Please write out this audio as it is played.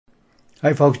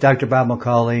Hi folks, Dr. Bob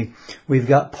McCauley. We've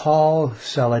got Paul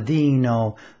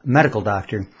Saladino, medical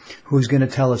doctor, who's going to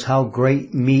tell us how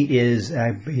great meat is.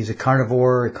 He's a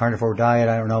carnivore diet,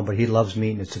 I don't know, but he loves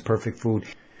meat and it's the perfect food.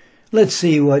 Let's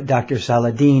see what Dr.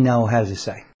 Saladino has to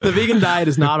say. The vegan diet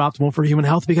is not optimal for human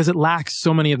health because it lacks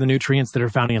so many of the nutrients that are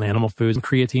found in animal foods: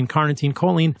 creatine, carnitine,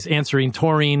 choline, anserine,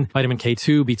 taurine, vitamin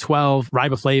K2, B12,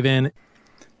 riboflavin.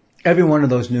 Every one of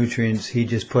those nutrients he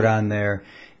just put on there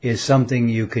is something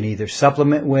you can either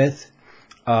supplement with,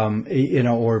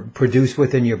 or produce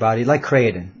within your body, like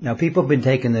creatine. Now, people have been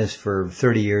taking this for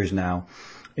 30 years now,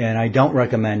 and I don't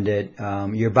recommend it.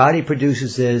 Your body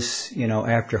produces this,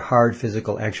 after hard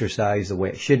physical exercise the way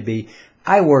it should be.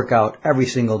 I work out every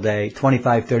single day,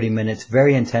 25, 30 minutes,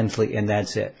 very intensely, and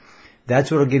that's it.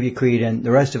 That's what will give you creatine. The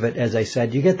rest of it, as I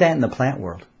said, you get that in the plant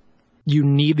world. You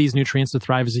need these nutrients to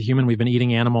thrive as a human. We've been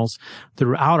eating animals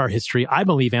throughout our history. I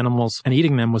believe animals and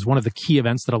eating them was one of the key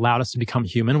events that allowed us to become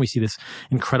human. We see this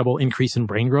incredible increase in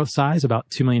brain growth size about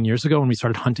 2 million years ago when we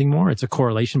started hunting more. It's a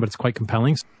correlation, but it's quite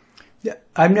compelling. Yeah,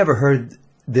 I've never heard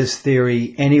this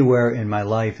theory anywhere in my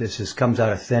life. This comes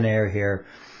out of thin air here.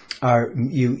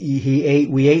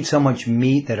 We ate so much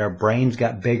meat that our brains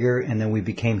got bigger and then we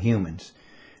became humans.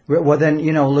 Well, then,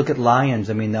 look at lions.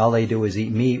 I mean, all they do is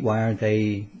eat meat. Why aren't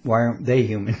they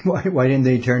human? Why didn't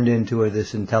they turn into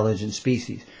this intelligent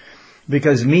species?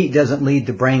 Because meat doesn't lead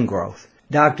to brain growth.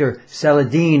 Dr.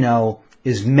 Saladino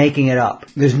is making it up.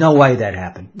 There's no way that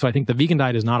happened. So I think the vegan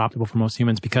diet is not optimal for most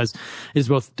humans because it is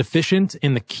both deficient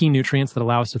in the key nutrients that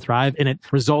allow us to thrive, and it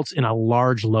results in a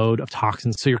large load of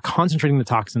toxins. So you're concentrating the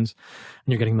toxins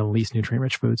and you're getting the least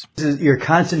nutrient-rich foods. You're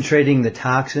concentrating the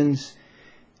toxins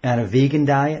on a vegan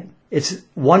diet. It's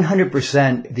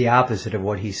 100% the opposite of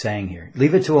what he's saying here.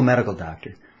 Leave it to a medical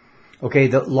doctor. Okay,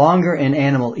 the longer an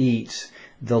animal eats,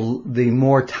 the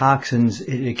more toxins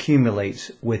it accumulates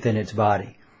within its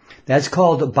body. That's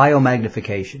called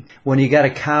biomagnification. When you got a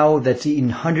cow that's eaten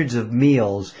hundreds of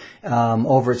meals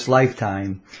over its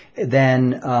lifetime,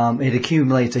 then it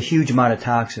accumulates a huge amount of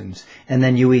toxins, and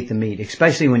then you eat the meat,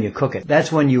 especially when you cook it.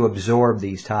 That's when you absorb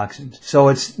these toxins. So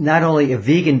it's not only a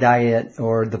vegan diet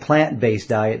or the plant-based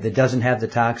diet that doesn't have the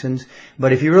toxins,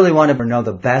 but if you really want to know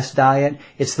the best diet,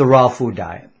 it's the raw food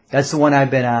diet. That's the one I've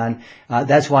been on.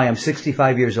 That's why I'm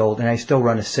 65 years old and I still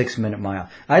run a 6-minute mile.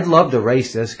 I'd love to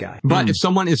race this guy. But if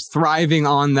someone is thriving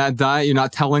on that diet, you're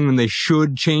not telling them they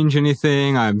should change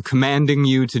anything. I'm commanding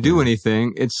you to do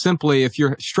anything. It's simply if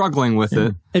you're struggling with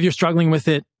it. If you're struggling with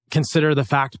it, consider the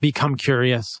fact, become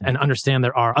curious, and understand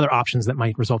there are other options that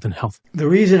might result in health. The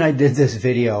reason I did this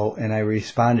video and I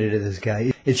responded to this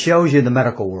guy, it shows you the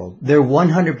medical world. They're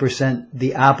 100%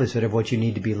 the opposite of what you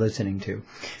need to be listening to.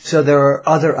 So there are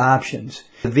other options.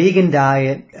 The vegan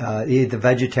diet, the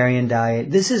vegetarian diet,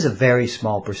 this is a very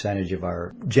small percentage of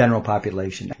our general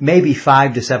population. Maybe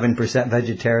 5 to 7%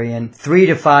 vegetarian, 3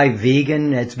 to 5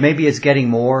 vegan. Maybe it's getting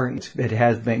more. It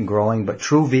has been growing, but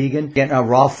true vegan, getting a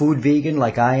raw food vegan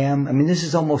like I am. I mean, this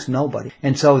is almost nobody.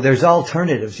 And so there's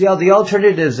alternatives. The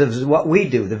alternatives is what we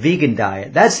do, the vegan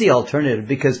diet. That's the alternative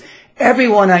because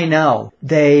everyone I know,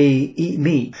 they eat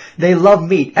meat. They love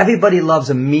meat. Everybody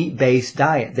loves a meat-based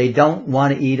diet. They don't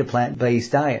want to eat a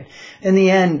plant-based diet. In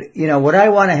the end, would I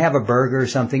want to have a burger or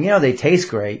something? They taste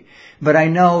great, but I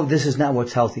know this is not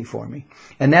what's healthy for me.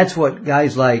 And that's what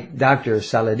guys like Dr.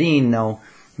 Saladino,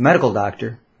 medical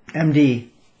doctor, MD,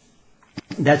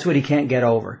 that's what he can't get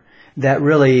over. That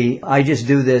really, I just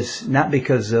do this not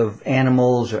because of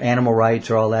animals or animal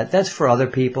rights or all that. That's for other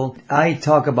people. I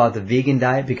talk about the vegan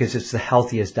diet because it's the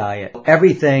healthiest diet.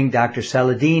 Everything Dr.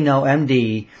 Saladino,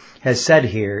 MD, has said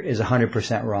here is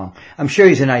 100% wrong. I'm sure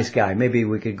he's a nice guy. Maybe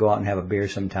we could go out and have a beer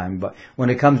sometime. But when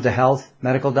it comes to health,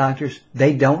 medical doctors,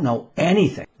 they don't know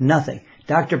anything. Nothing.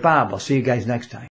 Dr. Bob, I'll see you guys next time.